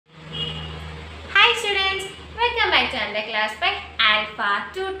students, welcome back to another class by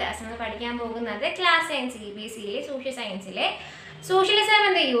Alpha Tutors. We will study class science CBSE social science socialism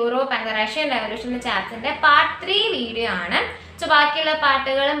in the Europe and the Russian Revolution chapter part 3 video. So, ബാക്കിയുള്ള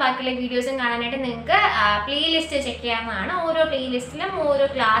പാട്ടുകളും ബാക്കിയുള്ള വീഡിയോസും കാണാനായിട്ട് നിങ്ങൾക്ക് playlist check ചെയ്യാവുന്നതാണ്. ഓരോ പ്ലേലിസ്റ്റിലും ഓരോ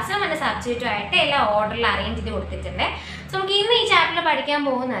ക്ലാസ്സും അതിൻ്റെ സബ്ജക്റ്റുമായിട്ട് എല്ലാം ഓർഡറിൽ അറേഞ്ച് ചെയ്ത് കൊടുത്തിട്ടുണ്ട്. സോ നമുക്ക് ഇന്ന് ഈ ചാപ്റ്ററിൽ പഠിക്കാൻ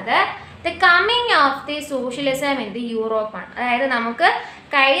പോകുന്നത് the coming of the socialism in the Europe ആണ്. അതായത് നമുക്ക്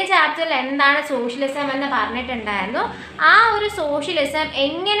കഴിഞ്ഞ ചാപ്റ്ററിൽ എന്താണ് സോഷ്യലിസം എന്ന് പറഞ്ഞിട്ടുണ്ടായിരുന്നു. ആ ഒരു സോഷ്യലിസം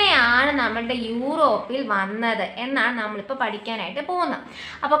എങ്ങനെയാണ് നമ്മളുടെ യൂറോപ്പിൽ വന്നത് എന്നാണ് നമ്മളിപ്പോൾ പഠിക്കാനായിട്ട് പോകുന്നത്.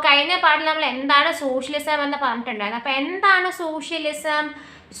 അപ്പോൾ കഴിഞ്ഞ പാഠത്തിൽ നമ്മൾ എന്താണ് സോഷ്യലിസം എന്ന് പറഞ്ഞിട്ടുണ്ടായിരുന്നു. അപ്പോൾ എന്താണ് സോഷ്യലിസം?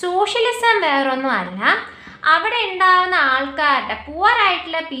 സോഷ്യലിസം വേറൊന്നും അല്ല, അവിടെ ഉണ്ടാകുന്ന ആൾക്കാരുടെ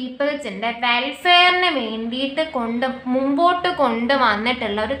പുവറായിട്ടുള്ള പീപ്പിൾസിൻ്റെ വെൽഫെയറിന് വേണ്ടിയിട്ട് മുമ്പോട്ട്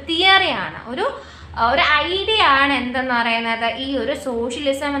കൊണ്ടുവന്നിട്ടുള്ള ഒരു തിയറിയാണ്, ഒരു ഐഡിയ ആണ് എന്തെന്ന് പറയുന്നത് ഈ ഒരു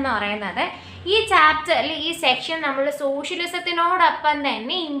സോഷ്യലിസം എന്ന് പറയുന്നത്. ഈ ചാപ്റ്ററിൽ ഈ സെക്ഷൻ നമ്മൾ സോഷ്യലിസത്തിനോടൊപ്പം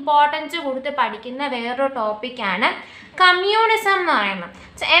തന്നെ ഇമ്പോർട്ടൻസ് കൊടുത്ത് പഠിക്കുന്ന വേറൊരു ടോപ്പിക്കാണ് കമ്മ്യൂണിസം എന്ന് പറയുന്നത്.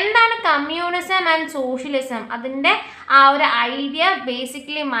 സോ എന്താണ് കമ്മ്യൂണിസം ആൻഡ് സോഷ്യലിസം? അതിൻ്റെ ആ ഒരു ഐഡിയ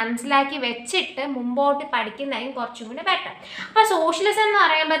ബേസിക്കലി മനസ്സിലാക്കി വെച്ചിട്ട് മുമ്പോട്ട് പഠിക്കുന്നതായും കുറച്ചും കൂടി ബെറ്റർ. അപ്പോൾ സോഷ്യലിസം എന്ന്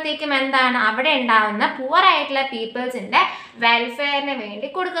പറയുമ്പോഴത്തേക്കും എന്താണ്, അവിടെ ഉണ്ടാകുന്ന പുവറായിട്ടുള്ള പീപ്പിൾസിൻ്റെ വെൽഫെയറിന് വേണ്ടി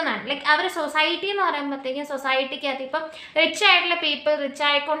കൊടുക്കുന്നതാണ്. ലൈക്ക് അവർ സൊസൈറ്റി എന്ന് പറയുമ്പോഴത്തേക്കും സൊസൈറ്റിക്കകത്ത് ഇപ്പം റിച്ച് ആയിട്ടുള്ള പീപ്പിൾ റിച്ച്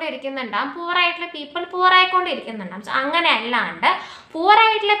ആയിക്കൊണ്ടിരിക്കുന്നുണ്ടാകും, പുവറായിട്ടുള്ള പീപ്പിൾ പുവറായിക്കൊണ്ടിരിക്കുന്നുണ്ടാകും. സോ അങ്ങനെ അല്ലാണ്ട്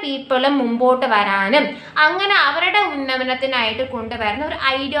പുവറായിട്ടുള്ള പീപ്പിളും മുമ്പോട്ട് വരാനും അങ്ങനെ അവരുടെ ഉന്നമനത്തിനായിട്ട് കൊണ്ടുവരുന്ന ഒരു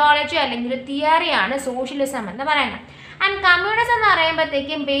ഐഡിയോളജി അല്ലെങ്കിൽ ഒരു തിയറിയാണ് സോഷ്യലിസം എന്ന് പറയുന്നത്. ആൻഡ് കമ്മ്യൂണിസം എന്ന്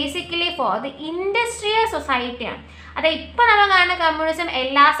പറയുമ്പോഴത്തേക്കും ബേസിക്കലി ഫോർ ദി ഇൻഡസ്ട്രിയൽ സൊസൈറ്റിയാണ്. അതായത് ഇപ്പോൾ നമ്മൾ കാണുന്ന കമ്മ്യൂണിസം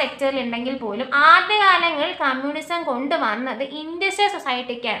എല്ലാ സെക്ടറിലും ഉണ്ടെങ്കിൽ പോലും ആദ്യകാലങ്ങളിൽ കമ്മ്യൂണിസം കൊണ്ടുവന്നത് ഇൻഡസ്ട്രിയൽ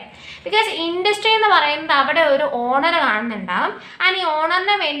സൊസൈറ്റിക്കാണ്. ബിക്കോസ് ഇൻഡസ്ട്രി എന്ന് പറയുന്നത് അവിടെ ഒരു ഓണർ കാണുന്നുണ്ടാവും. ആൻഡ് ഈ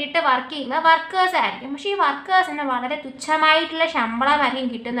ഓണറിന് വേണ്ടിയിട്ട് വർക്ക് ചെയ്യുന്ന വർക്കേഴ്സ് ആയിരിക്കും. പക്ഷേ ഈ വർക്കേഴ്സിന് വളരെ തുച്ഛമായിട്ടുള്ള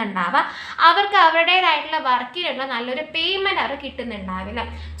ശമ്പളമായിരിക്കും കിട്ടുന്നുണ്ടാവുക. അവർക്ക് അവരുടേതായിട്ടുള്ള വർക്കിനുള്ള നല്ലൊരു പേയ്മെൻറ്റ് അവർ കിട്ടുന്നുണ്ടാവില്ല.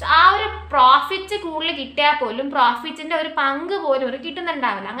 സോ ആ ഒരു പ്രോഫിറ്റ് കൂടുതൽ കിട്ടിയാൽ പോലും പ്രോഫിറ്റിൻ്റെ ഒരു പങ്ക് പോലും അവർ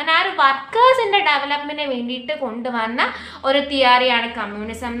കിട്ടുന്നുണ്ടാവില്ല. അങ്ങനെ ആ ഒരു വർക്കേഴ്സിൻ്റെ ഡെവലപ്മെൻറ്റിന് വേണ്ടിയിട്ട് കൊണ്ടുവന്ന ഒരു തിയറിയാണ്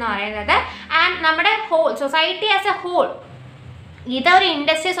കമ്മ്യൂണിസം എന്ന് പറയുന്നത്. ആൻഡ് നമ്മുടെ whole society as A whole ഇതൊരു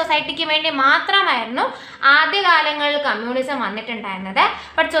ഇൻഡസ്ട്രിയൽ സൊസൈറ്റിക്ക് വേണ്ടി മാത്രമായിരുന്നു ആദ്യകാലങ്ങളിൽ കമ്മ്യൂണിസം വന്നിട്ടുണ്ടായിരുന്നത്.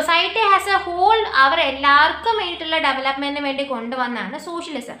 But society as A whole അവർ എല്ലാവർക്കും വേണ്ടിയിട്ടുള്ള ഡെവലപ്മെൻറ്റിന് വേണ്ടി കൊണ്ടുവന്നാണ്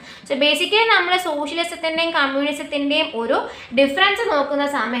സോഷ്യലിസം. സോ ബേസിക്കലി നമ്മൾ സോഷ്യലിസത്തിൻ്റെയും കമ്മ്യൂണിസത്തിൻ്റെയും ഒരു ഡിഫറൻസ് നോക്കുന്ന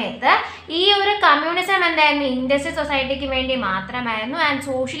സമയത്ത് ഈ ഒരു കമ്മ്യൂണിസം എന്തായിരുന്നു, ഇൻഡസ്ട്രിയൽ സൊസൈറ്റിക്ക് വേണ്ടി മാത്രമായിരുന്നു. ആൻഡ്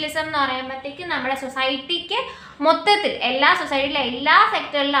സോഷ്യലിസം എന്ന് പറയുമ്പോഴത്തേക്കും നമ്മുടെ സൊസൈറ്റിക്ക് മൊത്തത്തിൽ എല്ലാ സൊസൈറ്റിയിലെ എല്ലാ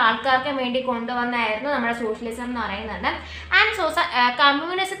സെക്ടറിലെ ആൾക്കാർക്കും വേണ്ടി കൊണ്ടുവന്നായിരുന്നു നമ്മുടെ സോഷ്യലിസം എന്ന് പറയുന്നത്. ആൻഡ്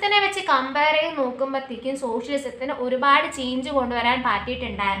കമ്മ്യൂണിസത്തിനെ വെച്ച് കമ്പയർ ചെയ്ത് നോക്കുമ്പോഴത്തേക്കും സോഷ്യലിസത്തിന് ഒരുപാട് ചേഞ്ച് കൊണ്ടുവരാൻ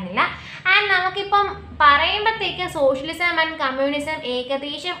പറ്റിയിട്ടുണ്ടായിരുന്നില്ല. ആൻഡ് നമുക്കിപ്പം പറയുമ്പോഴത്തേക്കും സോഷ്യലിസം ആൻഡ് കമ്മ്യൂണിസം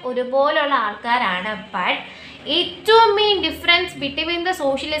ഏകദേശം ഒരുപോലുള്ള ആൾക്കാരാണ്. ബട്ട് ഏറ്റവും main difference between the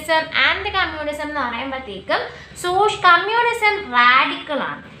socialism and the communism എന്ന് പറയുമ്പോഴത്തേക്കും communism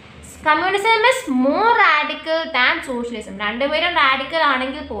റാഡിക്കലാണ്. Communism is more radical than socialism. രണ്ടുപേരും റാഡിക്കൽ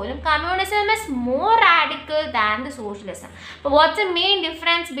ആണെങ്കിൽ പോലും communism is more radical than the socialism. അപ്പോൾ what's the main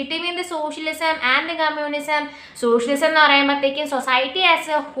difference between the socialism and the communism? Socialism എന്ന് പറയുമ്പോഴത്തേക്കും society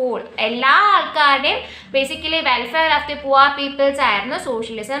as A whole എല്ലാ ആൾക്കാരുടെയും basically welfare of the poor people's ആയിരുന്നു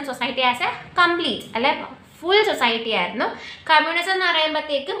socialism. Society as A complete അല്ലെ full society ആയിരുന്നു. Communism എന്ന്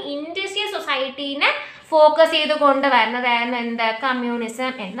പറയുമ്പോഴത്തേക്കും ഇൻഡസ്ട്രിയൽ സൊസൈറ്റീനെ ഫോക്കസ് ചെയ്ത് കൊണ്ടുവരുന്നതായിരുന്നു എന്ത്, കമ്മ്യൂണിസം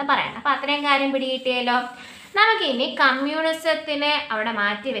എന്ന് പറയുന്നത്. അപ്പോൾ അത്രയും കാര്യം പിടികിട്ടിയല്ലോ. നമുക്കിനി കമ്മ്യൂണിസത്തിനെ അവിടെ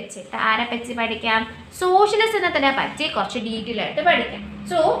മാറ്റി വെച്ചിട്ട് ആരെ പറ്റി പഠിക്കാം, സോഷ്യലിസത്തിനെ പറ്റി കുറച്ച് ഡീറ്റെയിൽ ആയിട്ട് പഠിക്കാം.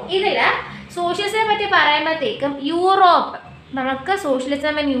 സോ ഇതിൽ സോഷ്യലിസത്തെ പറ്റി പറയുമ്പോഴത്തേക്കും യൂറോപ്പ്, നമുക്ക്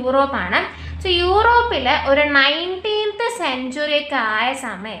സോഷ്യലിസം ഇൻ യൂറോപ്പാണ്. സോ യൂറോപ്പിൽ ഒരു 19th സെഞ്ച്വറിയൊക്കെ ആയ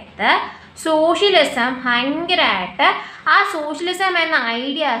സമയത്ത് സോഷ്യലിസം ഭയങ്കരമായിട്ട് ആ സോഷ്യലിസം എന്ന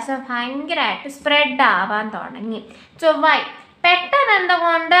ഐഡിയാസ് ഭയങ്കരമായിട്ട് സ്പ്രെഡ് ആവാൻ തുടങ്ങി. സോ വൈ പെട്ടെന്ന്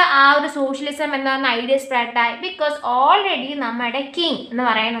എന്തുകൊണ്ട് ആ ഒരു സോഷ്യലിസം എന്ന് പറഞ്ഞ ഐഡിയ സ്പ്രെഡായി? ബിക്കോസ് ഓൾറെഡി നമ്മുടെ കിങ് എന്ന്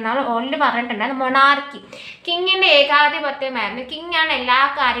പറയുന്നത് നമ്മൾ ഓൾറെഡി പറഞ്ഞിട്ടുണ്ടായിരുന്നു, മൊണാർക്കി, കിങ്ങിൻ്റെ ഏകാധിപത്യമായിരുന്നു. കിങ്ങാണ് എല്ലാ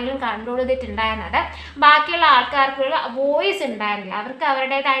കാര്യങ്ങളും കൺട്രോൾ ചെയ്തിട്ടുണ്ടായിരുന്നത്. ബാക്കിയുള്ള ആൾക്കാർക്കുള്ള വോയിസ് ഉണ്ടായിരുന്നില്ല, അവർക്ക്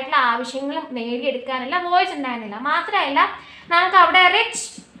അവരുടേതായിട്ടുള്ള ആവശ്യങ്ങളും നേടിയെടുക്കാനുള്ള വോയിസ് ഉണ്ടായിരുന്നില്ല. മാത്രമല്ല നമുക്ക് അവിടെ റിച്ച്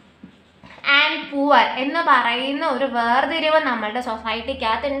ആൻഡ് പുവർ എന്ന് പറയുന്ന ഒരു വേർതിരിവ് നമ്മളുടെ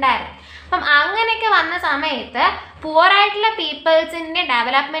സൊസൈറ്റിക്കകത്ത് ഉണ്ടായിരുന്നു. അപ്പം അങ്ങനെയൊക്കെ വന്ന സമയത്ത് പുവറായിട്ടുള്ള പീപ്പിൾസിൻ്റെ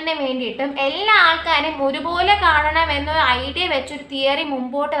ഡെവലപ്മെൻറ്റിന് വേണ്ടിയിട്ടും എല്ലാ ആൾക്കാരും ഒരുപോലെ കാണണമെന്നൊരു ഐഡിയ വെച്ചൊരു തിയറി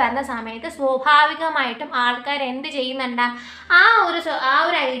മുമ്പോട്ട് വരുന്ന സമയത്ത് സ്വാഭാവികമായിട്ടും ആൾക്കാർ എന്ത് ചെയ്യുന്നുണ്ടാകും, ആ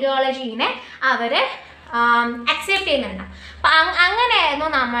ഒരു ഐഡിയോളജീനെ അവർ അക്സെപ്റ്റ് ചെയ്യുന്നുണ്ട്. അപ്പം അങ്ങനെയായിരുന്നു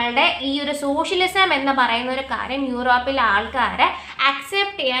നമ്മളുടെ ഈ ഒരു സോഷ്യലിസം എന്ന് പറയുന്ന ഒരു കാര്യം യൂറോപ്പിലെ ആൾക്കാരെ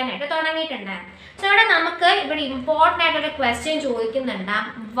അക്സെപ്റ്റ് ചെയ്യാനായിട്ട് തുടങ്ങിയിട്ടുണ്ടായിരുന്നു. സോ ഇവിടെ നമുക്ക് ഇവിടെ ഇമ്പോർട്ടൻ്റ് ആയിട്ടൊരു ക്വസ്റ്റ്യൻ ചോദിക്കുന്നുണ്ട്,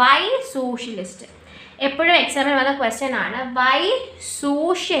 വൈ സോഷ്യലിസ്റ്റ്. എപ്പോഴും എക്സാമിൽ വന്ന ക്വസ്റ്റ്യൻ ആണ്, Y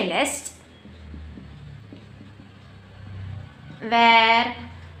socialist were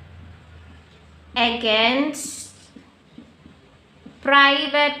against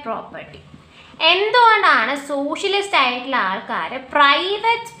private property. എന്തുകൊണ്ടാണ് സോഷ്യലിസ്റ്റ് ആയിട്ടുള്ള ആൾക്കാർ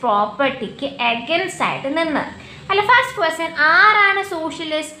പ്രൈവറ്റ് പ്രോപ്പർട്ടിക്ക് എഗൻസ്റ്റ് ആയിട്ട് നിന്നത്? അല്ല, ഫസ്റ്റ് ക്വസ്റ്റ്യൻ, ആരാണ്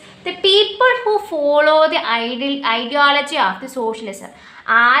socialist? The people who follow the ideology of the socialism.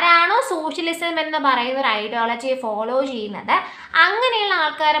 ആരാണോ സോഷ്യലിസം എന്ന് പറയുന്ന ഒരു ഐഡിയോളജിയെ ഫോളോ ചെയ്യുന്നത്, അങ്ങനെയുള്ള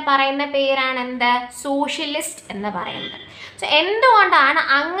ആൾക്കാരെ പറയുന്ന പേരാണ് എന്ത്? സോഷ്യലിസ്റ്റ് എന്ന് പറയുന്നത്. സോ എന്തുകൊണ്ടാണ്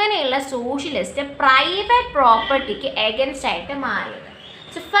അങ്ങനെയുള്ള സോഷ്യലിസ്റ്റ് പ്രൈവറ്റ് പ്രോപ്പർട്ടിക്ക് എഗൻസ്റ്റ് ആയിട്ട് മാറിയത്?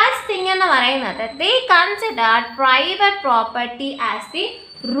 സോ ഫസ്റ്റ് തിങ് എന്ന് പറയുന്നത്, ദേ considered private property as the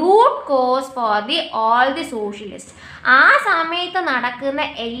root cause for the all the socialist. ആ സമയത്ത് നടക്കുന്ന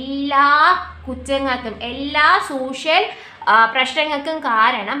എല്ലാ കുറ്റങ്ങൾക്കും എല്ലാ സോഷ്യൽ പ്രശ്നങ്ങൾക്കും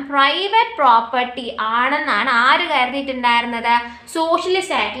കാരണം പ്രൈവറ്റ് പ്രോപ്പർട്ടി ആണെന്നാണ് ആര് കരുതിയിട്ടുണ്ടായിരുന്നത്?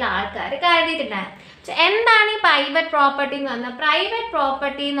 സോഷ്യലിസ്റ്റ് ആയിട്ടുള്ള ആൾക്കാർ കരുതിയിട്ടുണ്ടായിരുന്നു. എന്താണ് ഈ പ്രൈവറ്റ് പ്രോപ്പർട്ടി എന്ന് പറഞ്ഞാൽ? പ്രൈവറ്റ്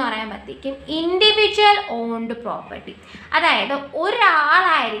പ്രോപ്പർട്ടി എന്ന് പറയുമ്പോഴത്തേക്കും ഇൻഡിവിജ്വൽ ഓൺഡ് പ്രോപ്പർട്ടി, അതായത്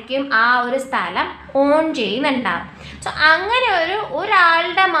ഒരാളായിരിക്കും ആ ഒരു സ്ഥലം ഓൺ ചെയ്യുന്നുണ്ടാവും. സോ അങ്ങനെ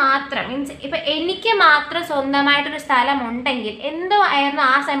ഒരാളുടെ മാത്രം, മീൻസ് ഇപ്പം എനിക്ക് മാത്രം സ്വന്തമായിട്ടൊരു സ്ഥലം ഉണ്ടെങ്കിൽ എന്തോ ആയിരുന്നു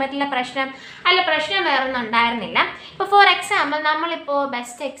ആ സമയത്തുള്ള പ്രശ്നം? അല്ല, പ്രശ്നം വേറെ ഒന്നും ഉണ്ടായിരുന്നില്ല. ഇപ്പോൾ ഫോർ എക്സാമ്പിൾ നമ്മളിപ്പോൾ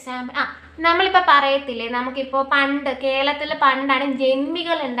ബെസ്റ്റ് എക്സാമ്പിൾ നമ്മളിപ്പോൾ പറയത്തില്ലേ, നമുക്കിപ്പോൾ പണ്ട് കേരളത്തിൽ പണ്ടാണ്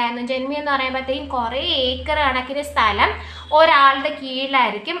ജന്മികൾ ഉണ്ടായിരുന്നു. ജന്മി എന്ന് പറയുമ്പോഴത്തേക്കും കുറേ ഏക്കർ കണക്കിന് സ്ഥലം ഒരാളുടെ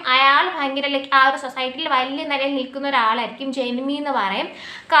കീഴിലായിരിക്കും. അയാൾ ഭയങ്കര ആ ഒരു സൊസൈറ്റിയിൽ വലിയ നിലയിൽ നിൽക്കുന്ന ഒരാളായിരിക്കും ജന്മി എന്ന് പറയും.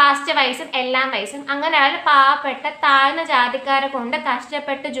 കാസ്റ്റ് വൈസും എല്ലാം വൈസും അങ്ങനെ അയാൾ പാവപ്പെട്ട താഴ്ന്ന ജാതിക്കാരെ കൊണ്ട്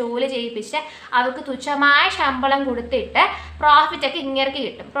കഷ്ടപ്പെട്ട് ജോലി ചെയ്യിപ്പിച്ച് അവർക്ക് തുച്ഛമായ ശമ്പളം കൊടുത്തിട്ട് പ്രോഫിറ്റൊക്കെ ഇങ്ങേർക്ക്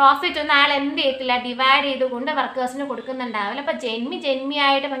കിട്ടും. പ്രോഫിറ്റ് ഒന്നും അയാൾ എന്ത് ചെയ്യത്തില്ല, ഡിവൈഡ് ചെയ്തുകൊണ്ട് വർക്കേഴ്സിന് കൊടുക്കുന്നുണ്ടാവില്ല. അപ്പോൾ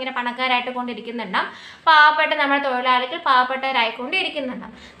ജന്മിയായിട്ട് ഭയങ്കര പണക്കാരായിട്ട് കൊണ്ടിരിക്കുന്നുണ്ടാവും, പാവപ്പെട്ട നമ്മുടെ തൊഴിലാളികൾ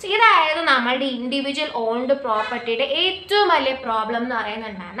പാവപ്പെട്ടവരായിക്കൊണ്ടിരിക്കുന്നുണ്ടാവും. സോ ഇതായിരുന്നു നമ്മളുടെ ഇൻഡിവിജ്വൽ ഓൺഡ് പ്രോപ്പർട്ടിയുടെ ഏറ്റവും വലിയ പ്രോബ്ലം എന്ന്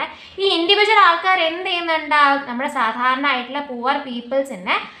പറയുന്നുണ്ടാണ്. ഈ ഇൻഡിവിജ്വൽ ആൾക്കാർ എന്ത് ചെയ്യുന്നുണ്ടാവും? നമ്മുടെ സാധാരണ ആയിട്ടുള്ള പുവർ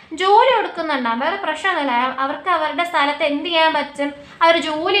പീപ്പിൾസിന് ജോലി കൊടുക്കുന്നുണ്ടാവും. വേറെ പ്രശ്നമൊന്നുമില്ല, അവർക്ക് അവരുടെ സ്ഥലത്ത് എന്ത് ചെയ്യാൻ പറ്റും? അവർ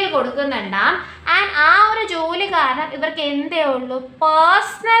ജോലി കൊടുക്കുന്നുണ്ടാവും. ആൻഡ് ആ ഒരു ജോലി കാരണം ഇവർക്ക് എന്തേ ഉള്ളൂ?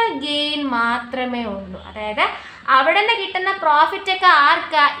 പേഴ്സണൽ ഗെയിൻ മാത്രമേ ഉള്ളൂ. അതായത് അവിടെ നിന്ന് കിട്ടുന്ന പ്രോഫിറ്റൊക്കെ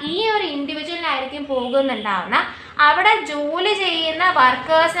ആർക്കാ? ഈ ഒരു ഇൻഡിവിജ്വലിനായിരിക്കും പോകുന്നുണ്ടാവുന്ന. അവിടെ ജോലി ചെയ്യുന്ന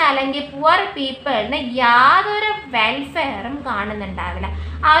വർക്കേഴ്സിന് അല്ലെങ്കിൽ പുവർ പീപ്പിളിന് യാതൊരു വെൽഫെയറും കാണുന്നുണ്ടാവില്ല.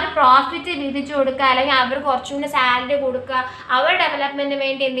 ആ ഒരു പ്രോഫിറ്റ് വിധിച്ചു കൊടുക്കുക, അല്ലെങ്കിൽ അവർ കുറച്ചുകൂടി സാലറി കൊടുക്കുക, അവർ ഡെവലപ്മെൻറ്റിന്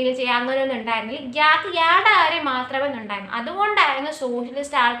വേണ്ടി എന്തെങ്കിലും ചെയ്യുക, അങ്ങനെയൊന്നും ഉണ്ടായിരുന്നില്ല. ഇയാളുടെ കാര്യം മാത്രമേ ഉണ്ടായിരുന്നു. അതുകൊണ്ടായിരുന്നു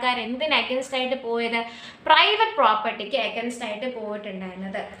സോഷ്യലിസ്റ്റ് ആൾക്കാർ എന്തിന് അഗൻസ്റ്റ് ആയിട്ട് പോയത്? പ്രൈവറ്റ് പ്രോപ്പർട്ടിക്ക് അഗൻസ്റ്റ് ആയിട്ട്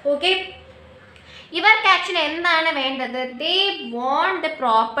പോയിട്ടുണ്ടായിരുന്നത്. ഓക്കെ, ഇവർക്ക് ആക്ച്വലി എന്താണ് വേണ്ടത്? ദേ won't the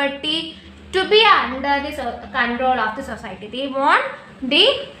property to be under the control of the society. They want the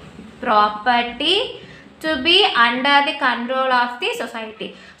property to be under the control of the society.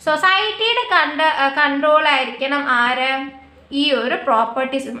 സൊസൈറ്റിയുടെ കൺട്രോൾ ആയിരിക്കണം ആര്? ഈ ഒരു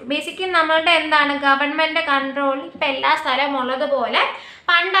പ്രോപ്പർട്ടീസ്. ബേസിക്കലി നമ്മളുടെ എന്താണ്? Government control. ഇപ്പം എല്ലാ സ്ഥലവും ഉള്ളതുപോലെ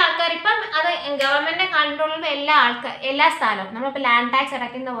പണ്ട് ആൾക്കാർ, ഇപ്പം അത് ഗവൺമെൻറ് കൺട്രോളിൽ എല്ലാ സ്ഥലവും നമ്മളിപ്പോൾ ലാൻഡ് ടാക്സ്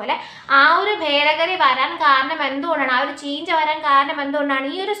അടയ്ക്കുന്ന പോലെ ആ ഒരു ഭേദഗതി വരാൻ കാരണം എന്തുകൊണ്ടാണ്? ആ ഒരു ചേഞ്ച് വരാൻ കാരണം എന്തുകൊണ്ടാണ്?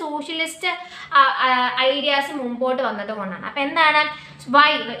 ഈ ഒരു സോഷ്യലിസ്റ്റ് ഐഡിയാസ് മുമ്പോട്ട് വന്നത് കൊണ്ടാണ്. അപ്പം എന്താണ്? വൈ,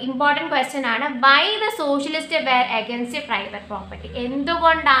 ഇമ്പോർട്ടൻറ്റ് ക്വസ്റ്റ്യൻ ആണ്, why the socialist wear against private property.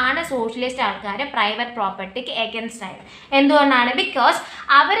 എന്തുകൊണ്ടാണ് സോഷ്യലിസ്റ്റ് ആൾക്കാർ പ്രൈവറ്റ് പ്രോപ്പർട്ടിക്ക് അഗൻസ്റ്റ് ആയത്? എന്തുകൊണ്ടാണ്? ബിക്കോസ്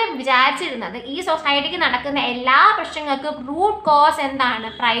അവർ വിചാരിച്ചിരുന്നത് ഈ സൊസൈറ്റിക്ക് നടക്കുന്ന എല്ലാ പ്രശ്നങ്ങൾക്കും റൂട്ട് കോസ് എന്താണ്?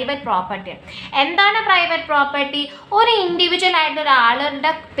 Private property. എന്താണ് പ്രൈവറ്റ് പ്രോപ്പർട്ടി? ഒരു ഇൻഡിവിജ്വൽ ആയിട്ട്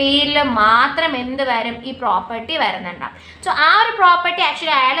ഒരാളുടെ പേരിൽ മാത്രം എന്ത് വരും? ഈ പ്രോപ്പർട്ടി വരുന്നുണ്ടാവും. സോ ആ ഒരു പ്രോപ്പർട്ടി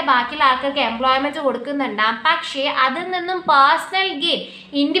ആക്ച്വലി അയാൾ ബാക്കിയുള്ള ആൾക്കാർക്ക് എംപ്ലോയ്മെൻറ്റ് കൊടുക്കുന്നുണ്ടാവും. പക്ഷേ അതിൽ നിന്നും പേഴ്സണൽ ഗെയിൻ,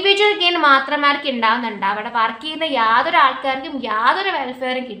 ഇൻഡിവിജ്വൽ ഗെയിൻ മാത്രമാർക്ക് ഉണ്ടാവുന്നുണ്ടാവും. അവിടെ വർക്ക് ചെയ്യുന്ന യാതൊരു ആൾക്കാർക്കും യാതൊരു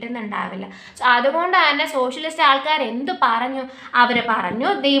വെൽഫെയറും കിട്ടുന്നുണ്ടാവില്ല. സോ അതുകൊണ്ട് തന്നെ സോഷ്യലിസ്റ്റ് ആൾക്കാർ എന്ത് പറഞ്ഞു? അവർ പറഞ്ഞു,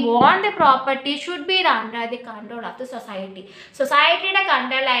 ദേ won't the property should be under the control of the society. സൊസൈറ്റിയുടെ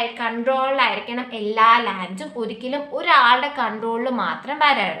കൺട്രോളിലായിരിക്കണം എല്ലാ ലാൻഡ്സും, ഒരിക്കലും ഒരാളുടെ കൺട്രോളിൽ മാത്രം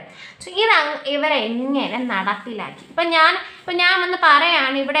വരരുത്. സോ ഇത് ഇവരെങ്ങനെ നടപ്പിലാക്കി? ഇപ്പം ഞാൻ വന്ന്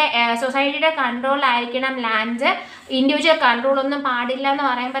പറയാണ്, ഇവിടെ സൊസൈറ്റിയുടെ കൺട്രോളിലായിരിക്കണം ലാൻഡ്സ്, ഇൻഡിവിജ്വൽ കൺട്രോളൊന്നും പാടില്ല എന്ന്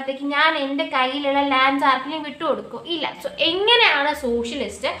പറയുമ്പോഴത്തേക്ക് ഞാൻ എൻ്റെ കയ്യിലുള്ള ലാൻഡ്സ് ആർക്കെങ്കിലും വിട്ടുകൊടുക്കും? ഇല്ല. സോ എങ്ങനെയാണ്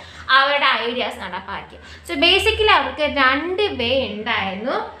സോഷ്യലിസ്റ്റ് അവരുടെ ഐഡിയാസ് നടപ്പാക്കിയത്? സോ ബേസിക്കലി അവർക്ക് 2 വേ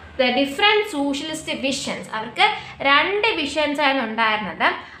ഉണ്ടായിരുന്നു the different socialist visions. അവർക്ക് 2 visions ആണ് ഉണ്ടായിരുന്നത്.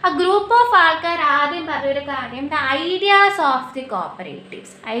 ആ ഗ്രൂപ്പ് ഓഫ് ആൾക്കാർ ആദ്യം പറഞ്ഞൊരു കാര്യം the ideas of the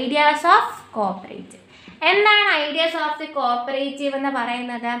cooperatives. Ideas of cooperative. എന്താണ് ഐഡിയാസ് ഓഫ് ദി കോപ്പറേറ്റീവ് എന്ന്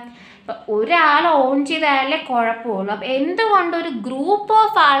പറയുന്നത്? ഇപ്പം ഒരാൾ ഓൺ ചെയ്താലേ കുഴപ്പമുള്ളൂ. അപ്പം എന്തുകൊണ്ട് ഒരു ഗ്രൂപ്പ്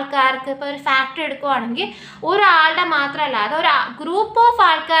ഓഫ് ആൾക്കാർക്ക്, ഇപ്പോൾ ഒരു ഫാക്ടറി എടുക്കുകയാണെങ്കിൽ ഒരാളുടെ മാത്രമല്ല, അത് ഒരു ഗ്രൂപ്പ് ഓഫ്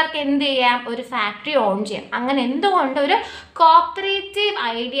ആൾക്കാർക്ക് എന്ത് ചെയ്യാം, ഒരു ഫാക്ടറി ഓൺ ചെയ്യാം. അങ്ങനെ എന്തുകൊണ്ട് ഒരു കോപ്പറേറ്റീവ്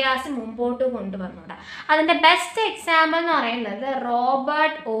ഐഡിയാസ് മുമ്പോട്ട് കൊണ്ടുവന്നുകൂടാ? അതിൻ്റെ ബെസ്റ്റ് എക്സാമ്പിൾ എന്ന് പറയുന്നത്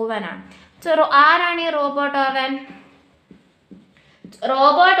റോബർട്ട് ഓവൻ ആണ്. സോ ആരാണ് ഈ റോബർട്ട് ഓവൻ?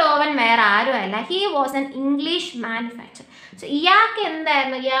 റോബർട്ട് ഓവൻ വേറെ ആരുമല്ല, he was an English manufacture. So ഇയാൾക്ക്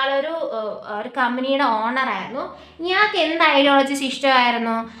എന്തായിരുന്നു, ഇയാളൊരു കമ്പനിയുടെ ഓണറായിരുന്നു. ഇയാൾക്ക് എന്ത് ഐഡിയോളജീസ്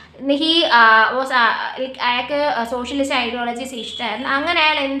ഇഷ്ടമായിരുന്നു? ഹി വാസ് അയാൾക്ക് സോഷ്യലിസ്റ്റ് ഐഡിയോളജീസ് ഇഷ്ടമായിരുന്നു. അങ്ങനെ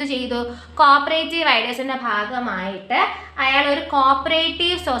അയാൾ എന്ത് ചെയ്തു? കോപ്പറേറ്റീവ് ഐഡിയാസിൻ്റെ ഭാഗമായിട്ട് അയാൾ ഒരു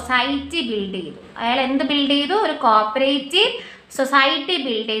കോപ്പറേറ്റീവ് സൊസൈറ്റി ബിൽഡ് ചെയ്തു. അയാൾ എന്ത് ബിൽഡ് ചെയ്തു? ഒരു കോപ്പറേറ്റീവ് സൊസൈറ്റി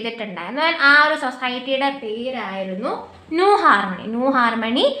ബിൽഡ് ചെയ്തിട്ടുണ്ടായിരുന്നു. ആ ഒരു സൊസൈറ്റിയുടെ പേരായിരുന്നു new harmony. New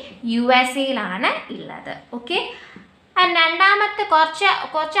harmony USA ഉള്ളത്. ഓക്കെ. ആൻഡ് രണ്ടാമത്തെ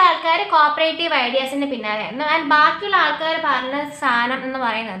കുറച്ച് ആൾക്കാർ കോപ്പറേറ്റീവ് ഐഡിയാസിൻ്റെ പിന്നാലെയായിരുന്നു. ആൻഡ് ബാക്കിയുള്ള ആൾക്കാർ പറഞ്ഞ സാധനം എന്ന്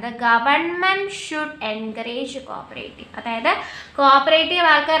പറയുന്നത് ഗവൺമെൻറ് ഷുഡ് എൻകറേജ് കോപ്പറേറ്റീവ്. അതായത് കോപ്പറേറ്റീവ്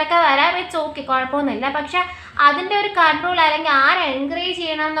ആൾക്കാരൊക്കെ വരാൻ വെച്ച് ഓക്കെ, കുഴപ്പമൊന്നുമില്ല, പക്ഷെ അതിൻ്റെ ഒരു കൺട്രോൾ അല്ലെങ്കിൽ ആരെ എൻകറേജ്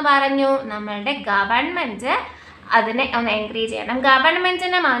ചെയ്യണമെന്ന് പറഞ്ഞു? നമ്മളുടെ ഗവൺമെൻറ് അതിനെ ഒന്ന് എൻകറേജ് ചെയ്യണം.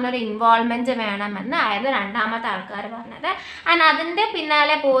 ഗവൺമെൻറ്റിന് അതിനൊരു ഇൻവോൾവ്മെൻറ്റ് വേണമെന്ന് ആയിരുന്നു രണ്ടാമത്തെ ആൾക്കാർ പറഞ്ഞത്. ആൻഡ് അതിൻ്റെ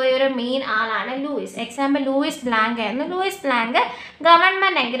പിന്നാലെ പോയൊരു മെയിൻ ആളാണ് ലൂയിസ്. എക്സാമ്പിൾ ലൂയിസ് ബ്ലാങ്ക് ആയിരുന്നു. ലൂയിസ് ബ്ലാങ്ക്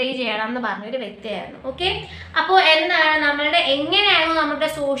ഗവൺമെൻറ് എൻകറേജ് ചെയ്യണം എന്ന് പറഞ്ഞൊരു വ്യക്തിയായിരുന്നു. ഓക്കെ. അപ്പോൾ എന്താണ് നമ്മളുടെ എങ്ങനെയായിരുന്നു നമ്മുടെ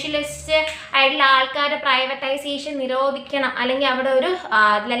സോഷ്യലിസ്റ്റ് ആയിട്ടുള്ള ആൾക്കാർ പ്രൈവറ്റൈസേഷൻ നിരോധിക്കണം, അല്ലെങ്കിൽ അവിടെ ഒരു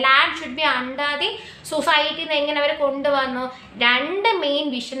land should be under the സൊസൈറ്റിയിൽ നിന്ന് എങ്ങനെ അവർ കൊണ്ടുവന്നു? 2 മെയിൻ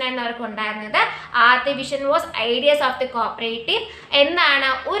വിഷനായിരുന്നു അവർക്ക് ഉണ്ടായിരുന്നത്. ആദ്യത്തെ vision was ideas of the cooperative. എന്താണ്?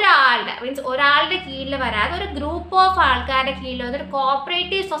 ഒരാളുടെ കീഴിൽ വരാതെ ഒരു ഗ്രൂപ്പ് ഓഫ് ആൾക്കാരുടെ കീഴിൽ വന്നൊരു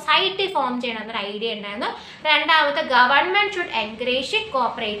കോപ്പറേറ്റീവ് സൊസൈറ്റി ഫോം ചെയ്യണം എന്നൊരു ഐഡിയ ഉണ്ടായിരുന്നു. രണ്ടാമത്തെ ഗവൺമെൻറ് ഷുഡ് എൻകറേജ്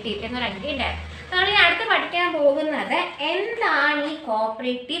കോപ്പറേറ്റീവ് എന്നൊരു ഐഡിയ ഉണ്ടായിരുന്നു. നമ്മൾ ഇനി അടുത്ത് പഠിക്കാൻ പോകുന്നത് എന്താണ് ഈ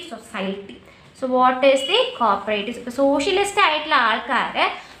cooperative society. So what is the cooperative? ഇപ്പോൾ സോഷ്യലിസ്റ്റ് ആയിട്ടുള്ള ആൾക്കാർ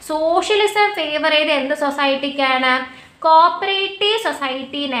സോഷ്യലിസം ഫേവർ ചെയ്ത് എന്ത് സൊസൈറ്റിക്കാണ്? കോപ്പറേറ്റീവ്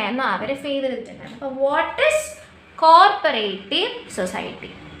സൊസൈറ്റീനായിരുന്നു അവർ ഫേവർ ചെയ്തിട്ടുണ്ടായിരുന്നു. അപ്പോൾ വാട്ട് ഈസ് കോർപ്പറേറ്റീവ് സൊസൈറ്റി?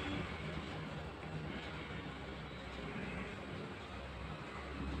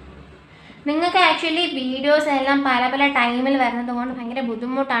 നിങ്ങൾക്ക് ആക്ച്വലി വീഡിയോസ് എല്ലാം പല പല ടൈമിൽ വരുന്നത് കൊണ്ട് ഭയങ്കര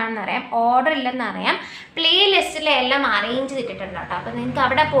ബുദ്ധിമുട്ടാണെന്നറിയാം, ഓർഡർ ഇല്ലെന്നറിയാം. പ്ലേ ലിസ്റ്റിലെല്ലാം അറേഞ്ച് ചെയ്തിട്ടുണ്ട് കേട്ടോ. അപ്പോൾ നിങ്ങൾക്ക്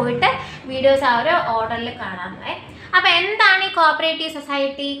അവിടെ പോയിട്ട് വീഡിയോസ് ആ ഒരു ഓർഡറിൽ കാണാമെന്നേ. അപ്പോൾ എന്താണ് ഈ cooperative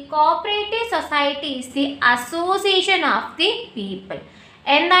society? Cooperative society is the association of the people.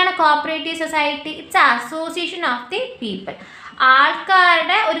 എന്താണ് cooperative society? It's association of the people.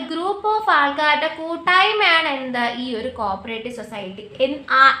 ആൾക്കാരുടെ ഒരു ഗ്രൂപ്പ് ഓഫ് ആൾക്കാരുടെ കൂട്ടായ്മയാണ് എന്ത്? ഈ ഒരു കോപ്പറേറ്റീവ് സൊസൈറ്റി.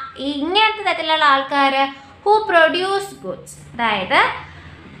 ഇങ്ങനത്തെ തരത്തിലുള്ള ആൾക്കാർ ഹു പ്രൊഡ്യൂസ് ഗുഡ്സ്, അതായത്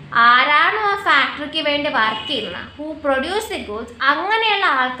ആരാണോ ആ ഫാക്ടറിക്ക് വേണ്ടി വർക്ക് ചെയ്യുന്നത്, ഹു പ്രൊഡ്യൂസ് ദി ഗുഡ്സ്, അങ്ങനെയുള്ള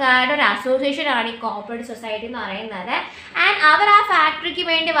ആൾക്കാരുടെ ഒരു അസോസിയേഷനാണ് ഈ കോപ്പറേറ്റീവ് സൊസൈറ്റി എന്ന് പറയുന്നത്. ആൻഡ് അവർ ആ ഫാക്ടറിക്ക്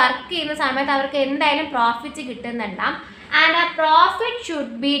വേണ്ടി വർക്ക് ചെയ്യുന്ന സമയത്ത് അവർക്ക് എന്തായാലും പ്രോഫിറ്റ് കിട്ടുന്നുണ്ടാവും. ആൻഡ് ആ profit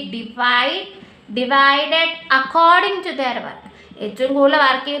should be divided according to their work. ഏറ്റവും കൂടുതൽ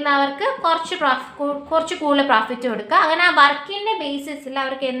വർക്ക് ചെയ്യുന്നവർക്ക് കുറച്ച് കൂടുതൽ പ്രോഫിറ്റ് കൊടുക്കുക. അങ്ങനെ ആ വർക്കിൻ്റെ ബേസിസിൽ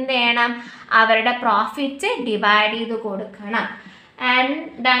അവർക്ക് എന്ത് ചെയ്യണം? അവരുടെ പ്രോഫിറ്റ് ഡിവൈഡ് ചെയ്ത് കൊടുക്കണം. And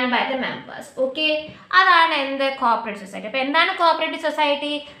done by the members. Okay. അതാണ് എന്ത്? Cooperative society. അപ്പോൾ എന്താണ് cooperative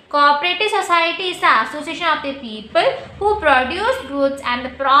society? Cooperative society is the association of the people who produce goods and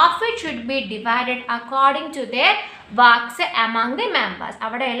the profit should be divided according to their works among the members.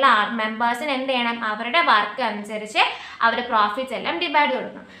 അവിടെയുള്ള മെമ്പേഴ്സിന് എന്ത് ചെയ്യണം? അവരുടെ work അനുസരിച്ച് അവരുടെ പ്രോഫിറ്റ്സ് എല്ലാം ഡിവൈഡ്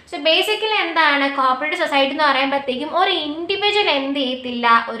കൊടുക്കണം. സോ ബേസിക്കലി എന്താണ് cooperative society എന്ന് പറയുമ്പോഴത്തേക്കും ഒരു ഇൻഡിവിജ്വൽ എന്ത് ചെയ്യത്തില്ല,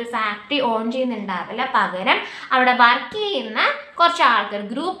 ഒരു ഫാക്ടറി ഓൺ ചെയ്യുന്നുണ്ടാവില്ല. പകരം അവിടെ വർക്ക് ചെയ്യുന്ന കുറച്ച് ആൾക്കാർ,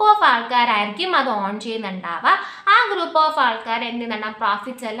 ഗ്രൂപ്പ് ഓഫ് ആൾക്കാരായിരിക്കും അത് ഓൺ ചെയ്യുന്നുണ്ടാവുക. ആ ഗ്രൂപ്പ് ഓഫ് ആൾക്കാർ എന്ത് ചെയ്യുന്നുണ്ടാവും?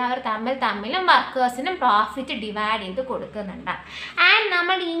 പ്രോഫിറ്റ്സ് എല്ലാം അവർ തമ്മിലും വർക്കേഴ്സിനും പ്രോഫിറ്റ് ഡിവൈഡ് ചെയ്ത് കൊടുക്കുന്നുണ്ട്. ആൻഡ്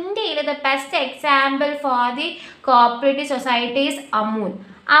നമ്മുടെ ഇന്ത്യയിൽ the best example for the cooperative societies Amul.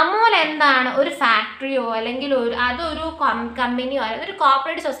 Amul എന്താണ്? ഒരു ഫാക്ടറിയോ അല്ലെങ്കിൽ അതൊരു കമ്പനിയോ അതൊരു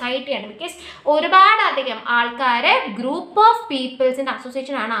കോപ്പറേറ്റീവ് സൊസൈറ്റിയാണ്. ബിക്കോസ് ഒരുപാടധികം ആൾക്കാരെ ഗ്രൂപ്പ് ഓഫ് പീപ്പിൾസിൻ്റെ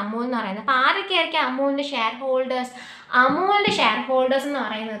അസോസിയേഷനാണ് അമൂൽ എന്ന് പറയുന്നത്. അപ്പോൾ ആരൊക്കെയായിരിക്കും അമൂലിൻ്റെ ഷെയർ ഹോൾഡേഴ്സ്? അമൂലിൻ്റെ ഷെയർ ഹോൾഡേഴ്സ് എന്ന്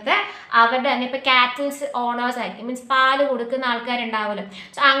പറയുന്നത് അവരുടെ തന്നെ ഇപ്പോൾ കാറ്റിൽസ് ഓണേഴ്സ് ആയിരിക്കും. മീൻസ് പാല് കൊടുക്കുന്ന ആൾക്കാരുണ്ടാവുമല്ലോ.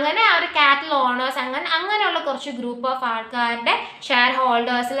 സോ അങ്ങനെ അവർ കാറ്റിൽ ഓണേഴ്സ് അങ്ങനെയുള്ള കുറച്ച് ഗ്രൂപ്പ് ഓഫ് ആൾക്കാരുടെ ഷെയർ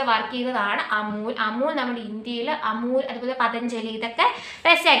ഹോൾഡേഴ്സിൽ വർക്ക് ചെയ്തതാണ് അമൂൽ. നമ്മുടെ ഇന്ത്യയിൽ അമൂൽ, അതുപോലെ പതഞ്ജലി, ഇതൊക്കെ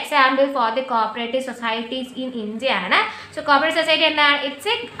best example for the cooperative societies in India ആണ്. So cooperative society എന്താണ്? It's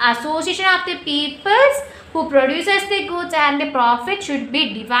an association of the peoples who produces the goods and the profit should be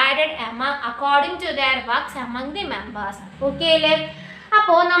divided among according to their works among the members. Okay അല്ലേ?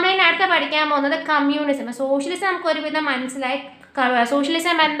 അപ്പോൾ നമ്മൾ ഇനി അടുത്ത പഠിക്കാൻ പോകുന്നത് communism. Socialism നമുക്ക് ഒരുവിധം മനസ്സിലായി.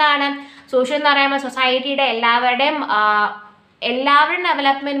 സോഷ്യലിസം എന്താണ്? സോഷ്യൽ എന്ന് പറയുമ്പോൾ സൊസൈറ്റിയുടെ എല്ലാവരും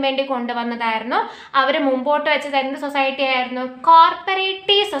ഡെവലപ്മെൻറ്റിന് വേണ്ടി കൊണ്ടുവന്നതായിരുന്നു. അവർ മുമ്പോട്ട് വെച്ചത് എന്ത് സൊസൈറ്റി ആയിരുന്നു?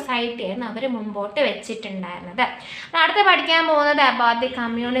 കോർപ്പറേറ്റീവ് സൊസൈറ്റി ആയിരുന്നു അവർ മുമ്പോട്ട് വെച്ചിട്ടുണ്ടായിരുന്നത്. അടുത്ത് പഠിക്കാൻ പോകുന്നത് അബൌട്ട് ദി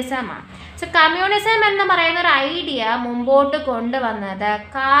കമ്മ്യൂണിസമാണ്. സോ കമ്മ്യൂണിസം എന്ന് പറയുന്ന ഒരു ഐഡിയ മുമ്പോട്ട് കൊണ്ടുവന്നത്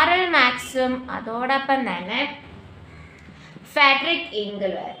കാറൽ മാർക്സും അതോടൊപ്പം തന്നെ ഫ്രെഡറിക്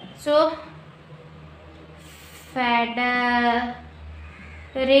എംഗലുമായിരുന്നു. സോ ഫ്രെഡറിക്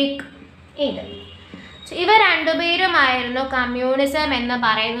എംഗൽ ഇവർ രണ്ടുപേരുമായിരുന്നു കമ്മ്യൂണിസം എന്ന്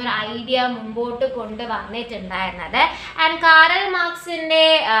പറയുന്ന ഒരു ഐഡിയ മുമ്പോട്ട് കൊണ്ടുവന്നിട്ടുണ്ടായിരുന്നത്. ആൻഡ് കാറൽ മാർക്സിൻ്റെ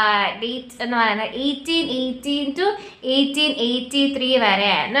ഡേറ്റ് എന്ന് പറയുന്നത് 1818 to 1883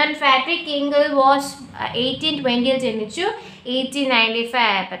 വരെയായിരുന്നു. ആൻഡ് ഫ്രെഡറിക് എംഗൽ വാസ് 1820 ജനിച്ചു, 1895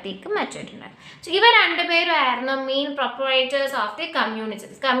 ആയപ്പോഴത്തേക്കും മരിച്ചിട്ടുണ്ട്. സോ ഇവർ രണ്ടുപേരുമായിരുന്നു main proprietors of the communism.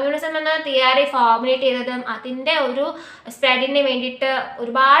 Communism എന്ന തിയറി ഫോർമുലേറ്റ് ചെയ്തതും അതിൻ്റെ ഒരു സ്പ്രെഡിന് വേണ്ടിയിട്ട്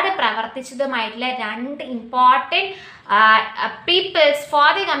ഒരുപാട് പ്രവർത്തിച്ചതുമായിട്ടുള്ള രണ്ട് important people's for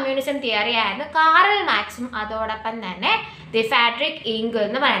the communism theory ആയിരുന്നു കാറൽ മാർക്സും അതോടൊപ്പം തന്നെ ദി ഫ്രെഡറിക് എംഗൽ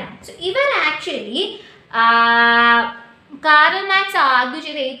എന്ന് പറയുന്നത്. സോ ഇവർ ആക്ച്വലി കാറൽ മാർക്സ് ആർഗ്യൂ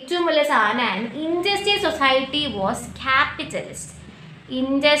ചെയ്ത ഏറ്റവും വലിയ സാധനമാണ് industrial society was capitalist.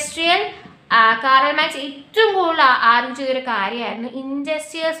 Karl marks ഏറ്റവും കൂടുതൽ ആർഗ്യൂ ചെയ്തൊരു കാര്യമായിരുന്നു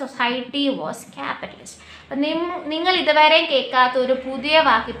ഇൻഡസ്ട്രിയൽ സൊസൈറ്റി വാസ് ക്യാപിറ്റലിസ്റ്റ്. അപ്പം നിങ്ങൾ ഇതുവരെയും കേൾക്കാത്ത ഒരു പുതിയ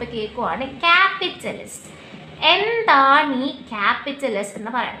വാക്ക് ഇപ്പോൾ കേൾക്കുവാണ്, ക്യാപിറ്റലിസ്റ്റ്. എന്താണ് ഈ ക്യാപിറ്റലിസ്റ്റ്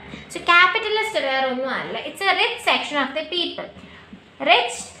എന്ന് പറയുന്നത്? സോ ക്യാപിറ്റലിസ്റ്റ് വേറെ ഒന്നുമല്ല, it's A rich section of the people.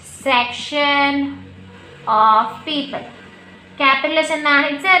 Rich section of people. Capitalist എന്താണ്?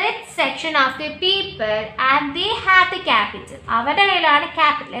 It's a rich section of the people and they have the capital. അവരുടെ കയ്യിലാണ്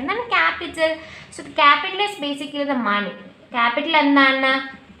ക്യാപിറ്റൽ. എന്താണ് capital? So capital is basically the money. Capital എന്താണ്?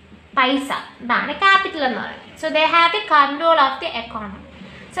 പൈസ. ഇതാണ് capital എന്ന് പറയുന്നത്. So they have the control of the economy.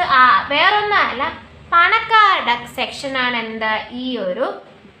 So വേറൊന്നുമല്ല, പണക്കാരുടെ സെക്ഷനാണ് എന്താ ഈ ഒരു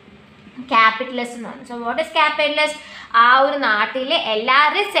ക്യാപിറ്റലിസ്റ്റ് എന്ന് പറയുന്നത്. So what is capitalist? ആ ഒരു നാട്ടിലെ എല്ലാ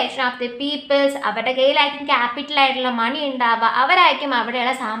rich section of the people's അവരുടെ കയ്യിലായിരിക്കും ക്യാപിറ്റലായിട്ടുള്ള മണി ഉണ്ടാവുക. അവരായിരിക്കും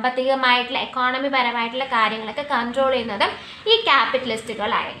അവിടെയുള്ള സാമ്പത്തികമായിട്ടുള്ള എക്കോണമി പരമായിട്ടുള്ള കാര്യങ്ങളൊക്കെ കൺട്രോൾ ചെയ്യുന്നതും ഈ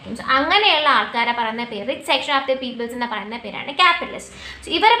ക്യാപിറ്റലിസ്റ്റുകളായിരിക്കും. സോ അങ്ങനെയുള്ള ആൾക്കാരെ പറയുന്ന പേര് rich section of the people's എന്ന് പറയുന്ന പേരാണ് ക്യാപിറ്റലിസ്റ്റ്. സോ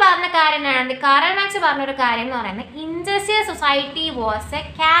ഇവർ പറഞ്ഞ കാര്യമാണ് കാറൽ മാർക്സ് പറഞ്ഞൊരു കാര്യം എന്ന് പറയുന്നത് industrial society was A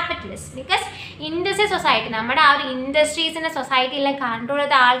capitalist. Because industrial society നമ്മുടെ ആ ഒരു ഇൻഡസ്ട്രീസിൻ്റെ സൊസൈറ്റിയിലെ കൺട്രോൾ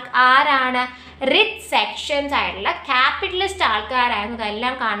ചെയ്ത ആരാണ്? റിച്ച് സെക്ഷൻസ് ആയിട്ടുള്ള ക്യാപിറ്റലിസ്റ്റ് ആൾക്കാരായിരുന്നു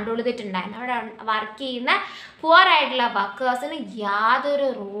ഇതെല്ലാം കൺട്രോൾ ചെയ്തിട്ടുണ്ടായിരുന്നു. അവിടെ വർക്ക് ചെയ്യുന്ന പുവർ ആയിട്ടുള്ള വർക്കേഴ്സിന് യാതൊരു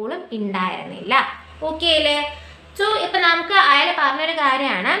റോളും ഉണ്ടായിരുന്നില്ല. ഓക്കെ അല്ലേ? സോ ഇപ്പം നമുക്ക് അയാൾ പറഞ്ഞൊരു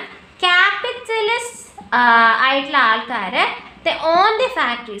കാര്യമാണ് ക്യാപിറ്റലിസ്റ്റ് ആയിട്ടുള്ള ആൾക്കാർ ഓൺ ദി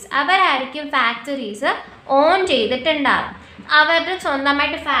ഫാക്ടറീസ്. അവരായിരിക്കും ഫാക്ടറീസ് ഓൺ ചെയ്തിട്ടുണ്ടാകും. അവരുടെ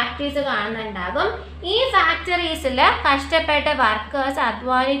സ്വന്തമായിട്ട് ഫാക്ടറീസ് കാണുന്നുണ്ടാകും. ഈ ഫാക്ടറീസിൽ കഷ്ടപ്പെട്ട വർക്കേഴ്സ്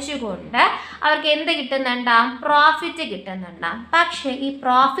അധ്വാനിച്ചുകൊണ്ട് അവർക്ക് എന്ത് കിട്ടുന്നുണ്ടാകും? പ്രോഫിറ്റ് കിട്ടുന്നുണ്ടാകും. പക്ഷേ ഈ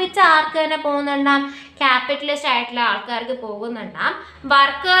പ്രോഫിറ്റ് ആർക്ക് തന്നെ പോകുന്നുണ്ടാകും? ക്യാപിറ്റലിസ്റ്റ് ആയിട്ടുള്ള ആൾക്കാർക്ക് പോകുന്നുണ്ടാകും.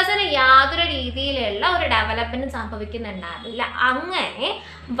 വർക്കേഴ്സിന് യാതൊരു രീതിയിലുള്ള ഒരു ഡെവലപ്മെൻറ്റും സംഭവിക്കുന്നുണ്ടാവില്ല. അങ്ങനെ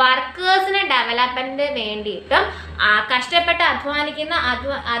വർക്കേഴ്സിന് ഡെവലപ്മെൻറ്റിന് വേണ്ടിയിട്ടും കഷ്ടപ്പെട്ട്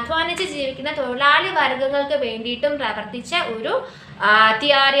അധ്വാനിച്ച് ജീവിക്കുന്ന തൊഴിലാളി വർഗ്ഗങ്ങൾക്ക് വേണ്ടിയിട്ടും പ്രവർത്തിച്ച ഒരു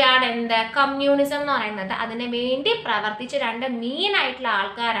തിയറിയാണ് എന്ത്? കമ്മ്യൂണിസം എന്ന് പറയുന്നത്. അതിന് വേണ്ടി പ്രവർത്തിച്ച രണ്ട് മെയിൻ ആയിട്ടുള്ള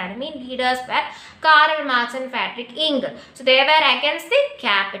ആൾക്കാരാണ്, main leaders where Karl marks and Frederick Angel. So they were against the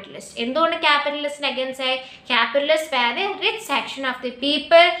capitalist. എന്തുകൊണ്ട് ക്യാപിറ്റലിസ്റ്റിന് അഗൈൻസ്റ്റ് ആയി? Capitalist where the rich section of the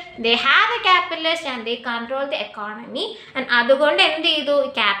people, they have A capitalist and they control the economy. And അതുകൊണ്ട് എന്ത് ചെയ്തു?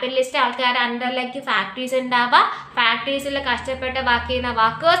 Capitalist ആൾക്കാർ അണ്ടറിലേക്ക് factories ഉണ്ടാവുക. ഫാക്ടറീസിൽ കഷ്ടപ്പെട്ട് work ചെയ്യുന്ന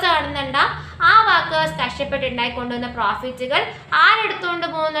workers കാണുന്നുണ്ടാവും. ആ വർക്കേഴ്സ് കഷ്ടപ്പെട്ട് ഉണ്ടായിക്കൊണ്ടുവന്ന പ്രോഫിറ്റുകൾ ആരെടുത്തുകൊണ്ട്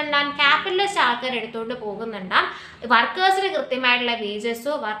പോകുന്നുണ്ടാകും? ക്യാപിറ്റലിസ്റ്റ് ആൾക്കാർ എടുത്തുകൊണ്ട് പോകുന്നുണ്ടാകും. വർക്കേഴ്സിന് കൃത്യമായിട്ടുള്ള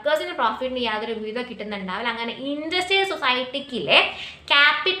വേജസോ വർക്കേഴ്സിന് പ്രോഫിറ്റിന് യാതൊരു വിധം കിട്ടുന്നുണ്ടാവില്ല. അങ്ങനെ ഇൻഡസ്ട്രിയൽ സൊസൈറ്റിക്കിലെ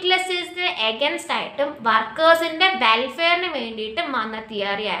ക്യാപിറ്റലിസ്റ്റിന് എഗൻസ്റ്റ് ആയിട്ടും വർക്കേഴ്സിൻ്റെ വെൽഫെയറിന് വേണ്ടിയിട്ടും വന്ന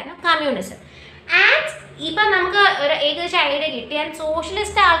തിയറി ആയിരുന്നു കമ്മ്യൂണിസം. ആൻഡ് ഇപ്പം നമുക്ക് ഒരു ഏകദേശം ഐഡിയ കിട്ടി. ആൻഡ്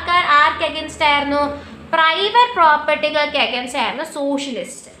സോഷ്യലിസ്റ്റ് ആൾക്കാർ ആർക്ക് എഗൻസ്റ്റ് ആയിരുന്നു? പ്രൈവറ്റ് പ്രോപ്പർട്ടികൾക്ക് എഗൻസ്റ്റ് ആയിരുന്നു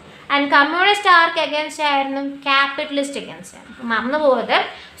socialist. And communist arc against ആയിരുന്നു? ക്യാപിറ്റലിസ്റ്റ് എഗൻസ്റ്റ് ആയിരുന്നു. മറന്നു പോയത്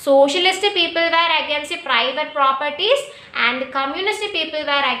socialist people were against the private properties and communist people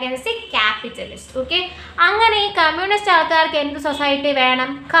were against the capitalist. Okay, അങ്ങനെ ഈ കമ്മ്യൂണിസ്റ്റ് ആൾക്കാർക്ക് എന്ത് സൊസൈറ്റി വേണം?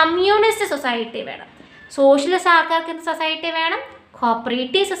 കമ്മ്യൂണിസ്റ്റ് സൊസൈറ്റി വേണം. സോഷ്യലിസ്റ്റ് ആൾക്കാർക്ക് എന്ത് സൊസൈറ്റി വേണം?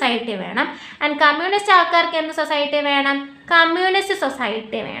 കോപ്പറേറ്റീവ് സൊസൈറ്റി വേണം. ആൻഡ് കമ്മ്യൂണിസ്റ്റ് ആൾക്കാർക്ക് എന്ത് സൊസൈറ്റി വേണം? കമ്മ്യൂണിസ്റ്റ്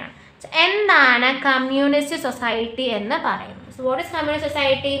സൊസൈറ്റി വേണം. എന്താണ് കമ്മ്യൂണിസ്റ്റ് സൊസൈറ്റി എന്ന് പറയുന്നത്? So what is communist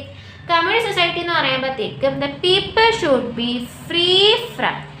society? Communist society എന്ന് പറയുമ്പോഴത്തേക്കും the people should be free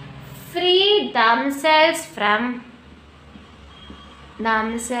themselves from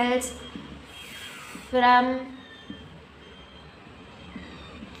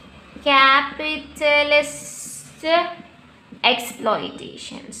capitalist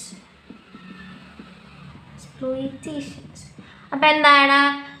exploitations. അപ്പം എന്താണ്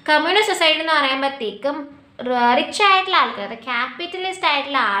കമ്മ്യൂണിസ്റ്റ് സൊസൈറ്റി എന്ന് പറയുമ്പോഴത്തേക്കും റിച്ച് ആയിട്ടുള്ള ആൾക്കാർ, ക്യാപിറ്റലിസ്റ്റ്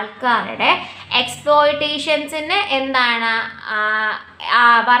ആയിട്ടുള്ള ആൾക്കാരുടെ എക്സ്പ്ലോയിറ്റേഷൻസിന് എന്താണ്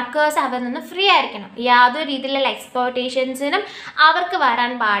വർക്കേഴ്സ് അവരിൽ നിന്ന് ഫ്രീ ആയിരിക്കണം. യാതൊരു രീതിയിലുള്ള എക്സ്പ്ലോയിറ്റേഷൻസിനും അവർക്ക്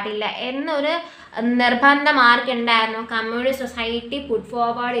വരാൻ പാടില്ല എന്നൊരു നിർബന്ധം ആർക്കുണ്ടായിരുന്നു? കമ്മ്യൂണിസ്റ്റ് സൊസൈറ്റി പുട്ട്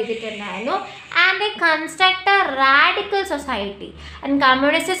ഫോർവേഡ് ചെയ്തിട്ടുണ്ടായിരുന്നു. And they construct A radical society. And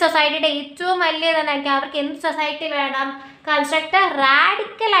communist സൊസൈറ്റിയുടെ ഏറ്റവും വലിയതെന്നായിരിക്കും അവർക്ക് എന്ത് സൊസൈറ്റി വേണം? കൺസ്ട്രക്ട് എ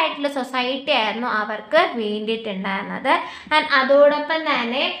റാഡിക്കൽ ആയിട്ടുള്ള സൊസൈറ്റി ആയിരുന്നു അവർക്ക് വേണ്ടിയിട്ടുണ്ടായിരുന്നത്. ആൻഡ് അതോടൊപ്പം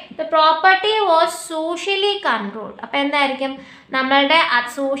തന്നെ the property was socially controlled. അപ്പം എന്തായിരിക്കും നമ്മളുടെ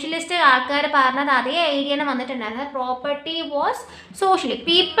സോഷ്യലിസ്റ്റ് ആൾക്കാർ പറഞ്ഞത് അതേ ഐഡിയയാണ് വന്നിട്ടുണ്ടായിരുന്നത്. Property was socially,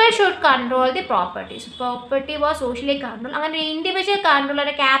 people should control the properties. Property was socially control. അങ്ങനെ ഒരു ഇൻഡിവിജ്വൽ കൺട്രോൾ,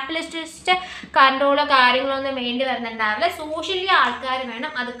 ഒരു ക്യാപിറ്റലിസ്റ്റ് കൺട്രോളോ കാര്യങ്ങളൊന്നും വേണ്ടി വരുന്നുണ്ടാവില്ല. സോഷ്യലി ആൾക്കാർ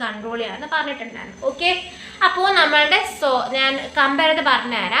വേണം അത് കൺട്രോൾ ചെയ്യാമെന്ന് പറഞ്ഞിട്ടുണ്ടായിരുന്നു. ഓക്കെ, അപ്പോൾ നമ്മളുടെ ഞാൻ കമ്പയർ ചെയ്ത്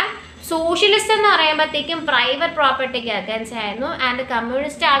പറഞ്ഞുതരാം. സോഷ്യലിസ്റ്റ് എന്ന് പറയുമ്പോഴത്തേക്കും പ്രൈവറ്റ് പ്രോപ്പർട്ടിക്ക് അഗൻസ്റ്റ് ആയിരുന്നു. ആൻഡ്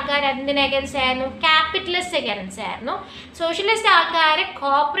കമ്മ്യൂണിസ്റ്റ് ആൾക്കാർ എന്തിന് അഗൻസ്റ്റ് ആയിരുന്നു? ക്യാപിറ്റലിസ്റ്റ് അഗൻസ്റ്റ് ആയിരുന്നു. സോഷ്യലിസ്റ്റ് ആൾക്കാർ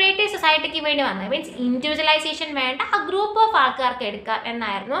കോപ്പറേറ്റീവ് സൊസൈറ്റിക്ക് വേണ്ടി വന്നത്, മീൻസ് ഇൻഡിവിജ്വലൈസേഷൻ വേണ്ട, ആ ഗ്രൂപ്പ് ഓഫ് ആൾക്കാർക്ക് എടുക്കാം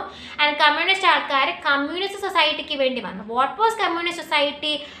എന്നായിരുന്നു. ആൻഡ് കമ്മ്യൂണിസ്റ്റ് ആൾക്കാർ കമ്മ്യൂണിസ്റ്റ് സൊസൈറ്റിക്ക് വേണ്ടി വന്നു. What was communist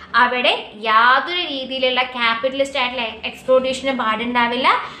society? അവിടെ യാതൊരു രീതിയിലുള്ള ക്യാപിറ്റലിസ്റ്റ് ആയിട്ടുള്ള എക്സ്പ്ലോയിറ്റേഷനും പാടുണ്ടാവില്ല.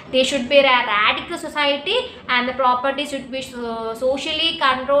 They should be A radical society and the property should be socially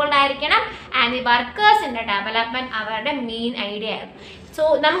controlled ആയിരിക്കണം. ആൻഡ് ദി വർക്കേഴ്സിൻ്റെ ഡെവലപ്മെൻറ്റ് അവരുടെ മെയിൻ ഐഡിയ ആയിരുന്നു. സോ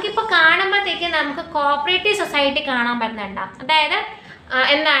നമുക്കിപ്പോൾ കാണുമ്പോഴത്തേക്കും നമുക്ക് കോപ്പറേറ്റീവ് സൊസൈറ്റി കാണാൻ പറ്റുന്നുണ്ടാവും. അതായത്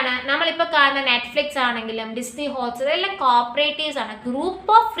എന്താണ് നമ്മളിപ്പോൾ കാണുന്ന നെറ്റ്ഫ്ലിക്സ് ആണെങ്കിലും ഡിസ്നി ഹോട്ട്സ്റ്റാർ ഇതെല്ലാം കോപ്പറേറ്റീവ്സ് ആണ്.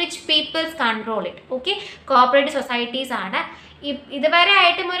 Group of rich people's control it. Okay, cooperative societies ആണ്. ഇതുവരെ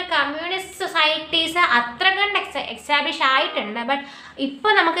ആയിട്ടും ഒരു കമ്മ്യൂണിസ്റ്റ് സൊസൈറ്റീസ് അത്ര കണ്ട് എക്സ്റ്റാബ്ലിഷ് ആയിട്ടുണ്ട്. ബട്ട്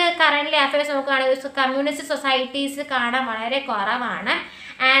ഇപ്പോൾ നമുക്ക് കറൻ്റ്ലി അഫയേഴ്സ് നോക്കുകയാണെങ്കിൽ കമ്മ്യൂണിസ്റ്റ് സൊസൈറ്റീസ് കാണാൻ വളരെ കുറവാണ്.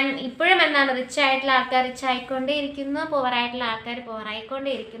 ആൻഡ് ഇപ്പോഴും എന്താണ് റിച്ച് ആയിട്ടുള്ള ആൾക്കാർ റിച്ച് ആയിക്കൊണ്ടേ ഇരിക്കുന്നു, പുവറായിട്ടുള്ള ആൾക്കാർ പുവറായിക്കൊണ്ടേ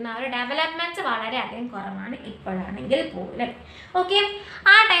ഇരിക്കുന്നു. അവരുടെ ഡെവലപ്മെൻറ്റ്സ് വളരെയധികം കുറവാണ് ഇപ്പോഴാണെങ്കിൽ പോലും. ഓക്കെ,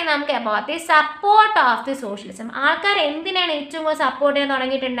 ആ ടൈം നമുക്ക് about the support of the socialism. ആൾക്കാർ എന്തിനാണ് ഏറ്റവും കൂടുതൽ സപ്പോർട്ട് ചെയ്യാൻ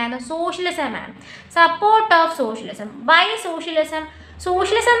തുടങ്ങിയിട്ടുണ്ടായിരുന്നത്? സോഷ്യലിസമാണ്. Support of socialism. Y socialism?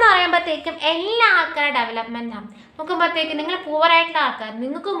 Socialism എന്ന് പറയുമ്പോഴത്തേക്കും എല്ലാ ആൾക്കാരുടെ ഡെവലപ്മെൻറ്റാണ്. നോക്കുമ്പോഴത്തേക്കും നിങ്ങൾ പൂവറായിട്ടുള്ള ആൾക്കാർ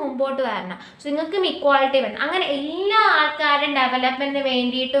നിങ്ങൾക്ക് മുമ്പോട്ട് വരണം, നിങ്ങൾക്കും ഇക്വാളിറ്റി വരണം. അങ്ങനെ എല്ലാ ആൾക്കാരുടെയും ഡെവലപ്മെൻറ്റിന്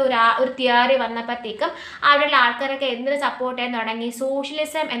വേണ്ടിയിട്ട് ഒരു തിയറി വന്നപ്പോഴത്തേക്കും അവിടെയുള്ള ആൾക്കാരൊക്കെ എന്തിനു സപ്പോർട്ട് ചെയ്യാൻ തുടങ്ങി?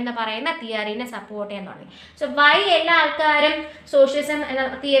 സോഷ്യലിസം എന്ന് പറയുന്ന തിയറീനെ സപ്പോർട്ട് ചെയ്യാൻ തുടങ്ങി. സോ വൈ എല്ലാ ആൾക്കാരും സോഷ്യലിസം എന്ന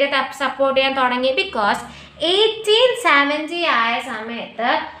തിയറി സപ്പോർട്ട് ചെയ്യാൻ തുടങ്ങി? ബിക്കോസ് 1870 ആയ സമയത്ത്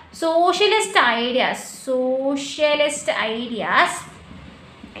സോഷ്യലിസ്റ്റ് ഐഡിയാസ്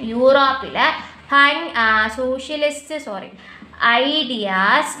യൂറോപ്പിൽ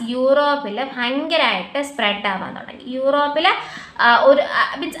യൂറോപ്പിൽ ഭയങ്കരമായിട്ട് സ്പ്രെഡ് ആവാൻ തുടങ്ങി. യൂറോപ്പിൽ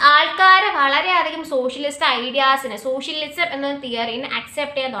മീൻസ് ആൾക്കാർ വളരെയധികം സോഷ്യലിസ്റ്റ് ഐഡിയാസിനെ, സോഷ്യലിസം എന്ന തിയറീനെ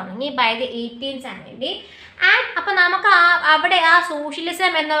അക്സെപ്റ്റ് ചെയ്യാൻ തുടങ്ങി ബൈ ദി 1870. ആൻഡ് അപ്പോൾ നമുക്ക് അവിടെ ആ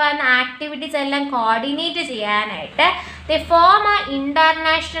സോഷ്യലിസം എന്ന് പറയുന്ന ആക്ടിവിറ്റീസ് എല്ലാം കോർഡിനേറ്റ് ചെയ്യാനായിട്ട് ദേ ഫോം ആ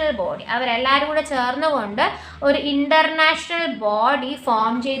ഇൻ്റർനാഷണൽ ബോഡി. അവരെല്ലാവരും കൂടെ ചേർന്നുകൊണ്ട് ഒരു ഇൻ്റർനാഷണൽ ബോഡി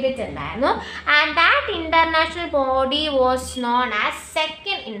ഫോം ചെയ്തിട്ടുണ്ടായിരുന്നു. And that international body was known as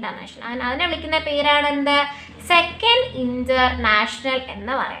second international. അതിനെ വിളിക്കുന്ന പേരാണ് എന്ത്? സെക്കൻഡ് ഇൻ്റർനാഷണൽ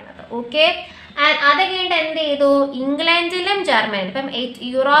എന്ന് പറയുന്നത്. ഓക്കെ, ആൻഡ് അത് കഴിഞ്ഞിട്ട് എന്ത് ചെയ്തു? ഇംഗ്ലണ്ടിലും ജർമ്മനിലും, ഇപ്പം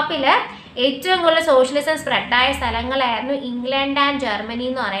യൂറോപ്പിൽ ഏറ്റവും കൂടുതൽ സോഷ്യലിസം സ്പ്രെഡായ സ്ഥലങ്ങളായിരുന്നു ഇംഗ്ലണ്ട് ആൻഡ് ജർമ്മനി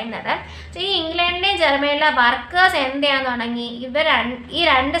എന്ന് പറയുന്നത്. സോ ഈ ഇംഗ്ലണ്ടിലെയും ജർമ്മനിയിലെ വർക്കേഴ്സ് എന്ത് ചെയ്യാൻ തുടങ്ങി? ഈ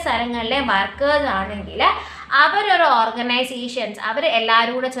രണ്ട് സ്ഥലങ്ങളിലെ വർക്കേഴ്സ് ആണെങ്കിൽ അവരൊരു ഓർഗനൈസേഷൻസ് അവർ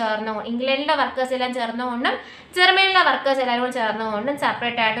എല്ലാവരും കൂടെ ചേർന്നുകൊണ്ട് ഇംഗ്ലണ്ടിലെ വർക്കേഴ്സ് എല്ലാം ചേർന്നുകൊണ്ടും ജർമ്മനിയിലെ വർക്കേഴ്സ് എല്ലാവരും കൂടെ ചേർന്നുകൊണ്ടും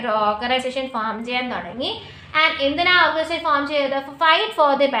സെപ്പറേറ്റ് ആയിട്ട് ഒരു ഓർഗനൈസേഷൻ ഫോം ചെയ്യാൻ തുടങ്ങി. ആൻഡ് എന്തിനാ ഓർഗനൈസേഷൻ ഫോം ചെയ്തത്? Fight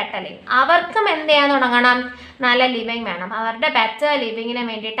for the better living. അവർക്കും എന്ത് ചെയ്യാൻ തുടങ്ങണം? നല്ല ലിവിങ് വേണം. അവരുടെ ബെറ്റർ ലിവിങ്ങിന്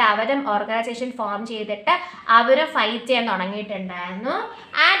വേണ്ടിയിട്ട് അവരും ഓർഗനൈസേഷൻ ഫോം ചെയ്തിട്ട് അവരും ഫൈറ്റ് ചെയ്യാൻ തുടങ്ങിയിട്ടുണ്ടായിരുന്നു.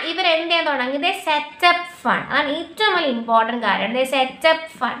 ആൻഡ് ഇവർ എന്ത് ചെയ്യാൻ തുടങ്ങി? ദേ സെറ്റപ്പ് ഫണ്ട്. അതാണ് ഏറ്റവും വലിയ ഇമ്പോർട്ടൻറ്റ് കാര്യം. ദേ സെറ്റപ്പ്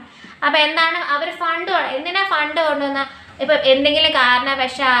ഫണ്ട്. അപ്പോൾ എന്താണ് അവർ ഫണ്ട് എന്തിനാ ഫണ്ട് കൊണ്ടുവന്ന? ഇപ്പം എന്തെങ്കിലും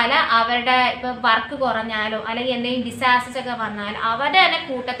കാരണവശാൽ അവരുടെ ഇപ്പം വർക്ക് കുറഞ്ഞാലോ അല്ലെങ്കിൽ എന്തെങ്കിലും ഡിസാസ്റ്റേഴ്സ് ഒക്കെ വന്നാലോ അവരുടെ തന്നെ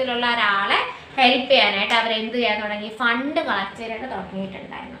കൂട്ടത്തിലുള്ള ഒരാളെ ഹെൽപ്പ് ചെയ്യാനായിട്ട് അവർ എന്ത് ചെയ്യാൻ തുടങ്ങി? ഫണ്ട് കളക്ട് ചെയ്യാനായിട്ട്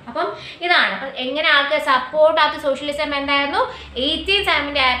തുടങ്ങിയിട്ടുണ്ടായിരുന്നു. അപ്പം ഇതാണ് അപ്പം എങ്ങനെ ആൾക്കാർ സപ്പോർട്ട് ആഫ്റ്റർ സോഷ്യലിസം എന്തായിരുന്നു?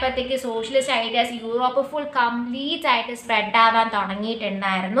 1870 ആയപ്പോഴത്തേക്ക് socialist ideas Europe full complete ആയിട്ട് സ്പ്രെഡ് ആവാൻ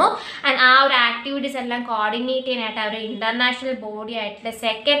തുടങ്ങിയിട്ടുണ്ടായിരുന്നു. ആൻഡ് ആ ഒരു ആക്ടിവിറ്റീസ് എല്ലാം കോർഡിനേറ്റ് ചെയ്യാനായിട്ട് അവർ ഇൻ്റർനാഷണൽ ബോഡി ആയിട്ടുള്ള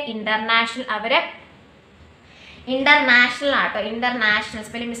second international international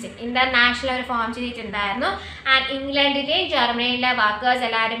spelling mistake international അവർ ഫോം ചെയ്തിട്ടുണ്ടായിരുന്നു. ആൻഡ് ഇംഗ്ലണ്ടിലെയും ജർമ്മനിയിലെ വർക്കേഴ്സ്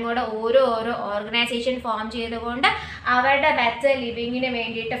എല്ലാവരും കൂടെ ഓരോ ഓർഗനൈസേഷൻ ഫോം ചെയ്തുകൊണ്ട് അവരുടെ ബെറ്റർ ലിവിങ്ങിന്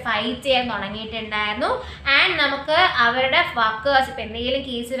വേണ്ടിയിട്ട് ഫൈറ്റ് ചെയ്യാൻ തുടങ്ങിയിട്ടുണ്ടായിരുന്നു. ആൻഡ് നമുക്ക് അവരുടെ വർക്കേഴ്സ് ഇപ്പം എന്തെങ്കിലും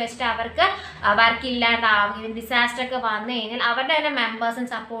കേസ് വെച്ചിട്ട് അവർക്ക് വർക്ക് ഇല്ലാണ്ടാവുകയും ഡിസാസ്റ്റർ ഒക്കെ വന്നു കഴിഞ്ഞാൽ അവരുടെ തന്നെ മെമ്പേഴ്സിന്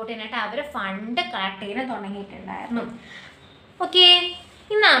സപ്പോർട്ട് ചെയ്യാനായിട്ട് അവർ ഫണ്ട് കളക്ട് ചെയ്യാൻ തുടങ്ങിയിട്ടുണ്ടായിരുന്നു. ഓക്കെ,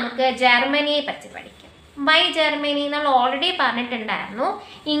 ഇന്ന് നമുക്ക് ജർമ്മനിയെ പറ്റി പഠിക്കാം. വൈ ജർമ്മനി നമ്മൾ ഓൾറെഡി പറഞ്ഞിട്ടുണ്ടായിരുന്നു.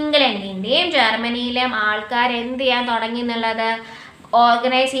 ഇംഗ്ലണ്ടിൻ്റെയും ജർമ്മനിയിലെയും ആൾക്കാർ എന്ത് ചെയ്യാൻ തുടങ്ങി എന്നുള്ളത്?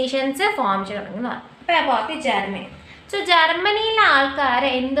 ഓർഗനൈസേഷൻസ് ഫോം ചെയ്ത് തുടങ്ങി എന്ന് പറഞ്ഞു. അപ്പോൾ അബൌട്ട് ജർമ്മനി. സോ ജർമ്മനിയിലെ ആൾക്കാർ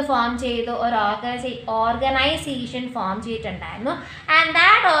എന്ത് ഫോം ചെയ്തു? ഒരു ഓർഗനൈസേഷൻ ഫോം ചെയ്തിട്ടുണ്ടായിരുന്നു. And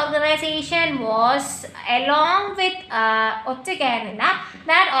that organisation was along with ഒറ്റയ്ക്കായിരുന്നില്ല.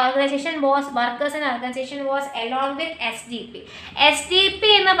 That organisation was workers organisation was along with SDP. SDP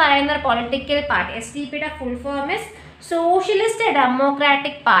എന്ന് പറയുന്ന ഒരു political party. SDP-യുടെ full form is socialist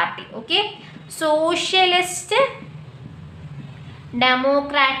democratic party. Okay, socialist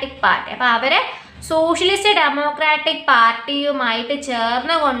democratic party. അപ്പോൾ അവർ socialist democratic പാർട്ടിയുമായിട്ട്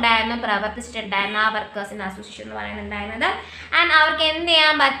ചേർന്നുകൊണ്ടായിരുന്നു പ്രവർത്തിച്ചിട്ടുണ്ടായിരുന്നു ആ വർക്കേഴ്സിൻ്റെ association എന്ന് പറയുന്നുണ്ടായിരുന്നത്. And അവർക്ക് എന്ത്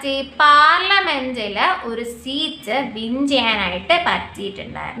ചെയ്യാൻ പറ്റി? പാർലമെൻറ്റിൽ ഒരു സീറ്റ് വിൻ ചെയ്യാനായിട്ട്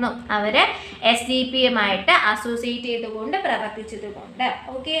പറ്റിയിട്ടുണ്ടായിരുന്നു. അവർ SDP-യുമായിട്ട് അസോസിയേറ്റ് ചെയ്തുകൊണ്ട് പ്രവർത്തിച്ചതുകൊണ്ട്.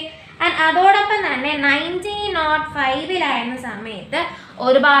 ഓക്കെ, ആൻഡ് അതോടൊപ്പം തന്നെ 1905 സമയത്ത്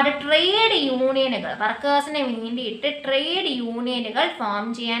ഒരുപാട് ട്രേഡ് യൂണിയനുകൾ വർക്കേഴ്സിന് വേണ്ടിയിട്ട് ട്രേഡ് യൂണിയനുകൾ ഫോം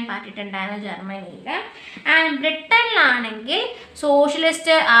ചെയ്യാൻ പറ്റിയിട്ടുണ്ടായിരുന്നു ജർമ്മനിയിൽ. ആൻഡ് ബ്രിട്ടനിലാണെങ്കിൽ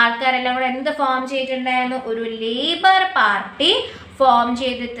സോഷ്യലിസ്റ്റ് ആൾക്കാരെല്ലാം കൂടെ എന്ത് ഫോം ചെയ്തിട്ടുണ്ടായിരുന്നു? ഒരു ലേബർ പാർട്ടി ഫോം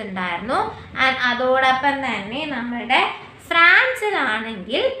ചെയ്തിട്ടുണ്ടായിരുന്നു. ആൻഡ് അതോടൊപ്പം തന്നെ നമ്മുടെ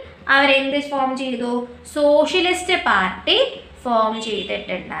ഫ്രാൻസിലാണെങ്കിൽ അവരെന്ത് ഫോം ചെയ്തു? സോഷ്യലിസ്റ്റ് പാർട്ടി ഫോം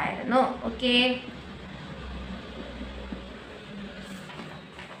ചെയ്തിട്ടുണ്ടായിരുന്നു. ഓക്കെ,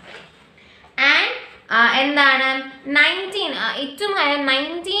 ആൻഡ് എന്താണ്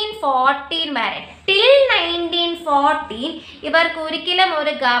 1914 വരെ ടിൽ 1914 ഇവർക്ക് ഒരിക്കലും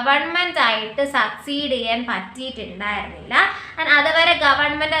ഒരു ഗവൺമെൻറ് ആയിട്ട് സക്സീഡ് ചെയ്യാൻ പറ്റിയിട്ടുണ്ടായിരുന്നില്ല. ആൻഡ് അതുവരെ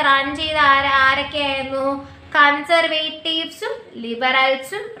ഗവൺമെൻറ് റൺ ചെയ്ത ആരൊക്കെയായിരുന്നു? കൺസർവേറ്റീവ്സും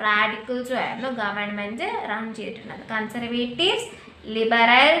ലിബറൽസും റാഡിക്കൽസും ആയിരുന്നു ഗവൺമെൻറ് റൺ ചെയ്തിട്ടുള്ളത്. Conservatives,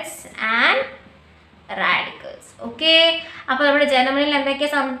 liberals and radicals. Okay, അപ്പോൾ നമ്മുടെ ജർമ്മനിയിൽ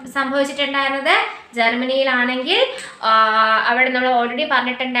എന്തൊക്കെയാണ് സംഭവിച്ചിട്ടുണ്ടായിരുന്നത്? ജർമ്മനിയിലാണെങ്കിൽ അവിടെ നമ്മൾ ഓൾറെഡി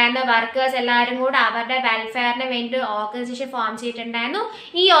പറഞ്ഞിട്ടുണ്ടായിരുന്നു വർക്കേഴ്സ് എല്ലാവരും കൂടെ അവരുടെ വെൽഫെയറിന് വേണ്ടി ഓർഗനൈസേഷൻ ഫോം ചെയ്തിട്ടുണ്ടായിരുന്നു.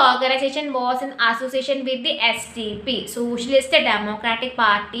 ഈ organisation was in association with the SDP socialist democratic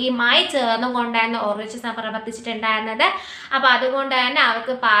പാർട്ടിയുമായി ചേർന്നുകൊണ്ടായിരുന്നു ഓർഗനൈസേഷൻ പ്രവർത്തിച്ചിട്ടുണ്ടായിരുന്നത്. അപ്പോൾ അതുകൊണ്ട് തന്നെ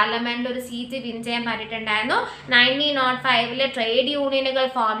അവർക്ക് പാർലമെൻറ്റിൽ ഒരു സീറ്റ് വിൻ ചെയ്യാൻ പറ്റിയിട്ടുണ്ടായിരുന്നു. 1905 ട്രേഡ് യൂണിയനുകൾ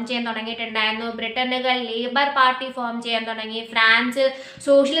ഫോം ചെയ്യാൻ തുടങ്ങിയിട്ടുണ്ടായിരുന്നു. ബ്രിട്ടനുകൾ ലേബർ പാർട്ടി ഫോം ചെയ്യാൻ തുടങ്ങി. ഫ്രാൻസ്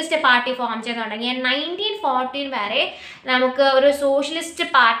സോഷ്യലിസ്റ്റ് പാർട്ടി ഫോം ചെയ്യാൻ തുടങ്ങി. 1914 വരെ നമുക്ക് ഒരു സോഷ്യലിസ്റ്റ്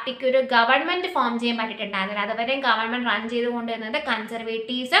പാർട്ടിക്ക് ഒരു ഗവൺമെൻറ് ഫോം ചെയ്യാൻ പറ്റിയിട്ടുണ്ടായിരുന്നില്ല. അതുവരെയും ഗവൺമെൻറ് റൺ ചെയ്തുകൊണ്ടിരുന്നത്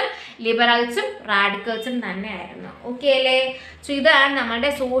കൺസർവേറ്റീവ്സും ലിബറൽസും റാഡിക്കൽസും തന്നെയായിരുന്നു. ഓക്കെ അല്ലേ? സോ ഇതാണ് നമ്മളുടെ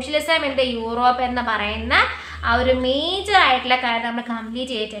സോഷ്യലിസം ഇൻ ദ യൂറോപ്പ് എന്ന് പറയുന്ന ആ ഒരു മേജർ ആയിട്ടുള്ള കാര്യം നമ്മൾ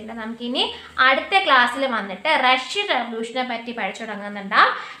കംപ്ലീറ്റ് ചെയ്തിട്ടുണ്ട്. നമുക്കിനി അടുത്ത ക്ലാസ്സിൽ വന്നിട്ട് റഷ്യൻ റെവല്യൂഷനെ പറ്റി പഠിച്ചു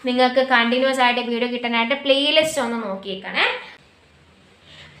തുടങ്ങുന്നുണ്ടാവും. നിങ്ങൾക്ക് കണ്ടിന്യൂസ് ആയിട്ട് വീഡിയോ കിട്ടാനായിട്ട് പ്ലേലിസ്റ്റ് ഒന്ന് നോക്കിയേക്കണേ.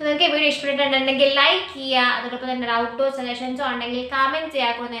 നിങ്ങൾക്ക് വീഡിയോ ഇഷ്ടപ്പെട്ടിട്ടുണ്ടെങ്കിൽ ലൈക്ക് ചെയ്യുക. അതോടൊപ്പം തന്നെ ഡൗട്ടോ സജഷൻസോ ഉണ്ടെങ്കിൽ കമൻറ്റ്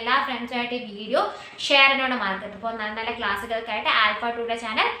ചെയ്യാൻ എല്ലാ ഫ്രണ്ട്സുമായിട്ട് ഈ വീഡിയോ ഷെയർ ചെയ്യാനോട് മറക്കരുത്. അപ്പോൾ നല്ല നല്ല ക്ലാസ്സുകൾക്കായിട്ട് ആൽഫ 2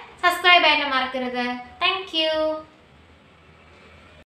 ചാനൽ സബ്സ്ക്രൈബ് ചെയ്യാൻ മറക്കരുത്. Thank you.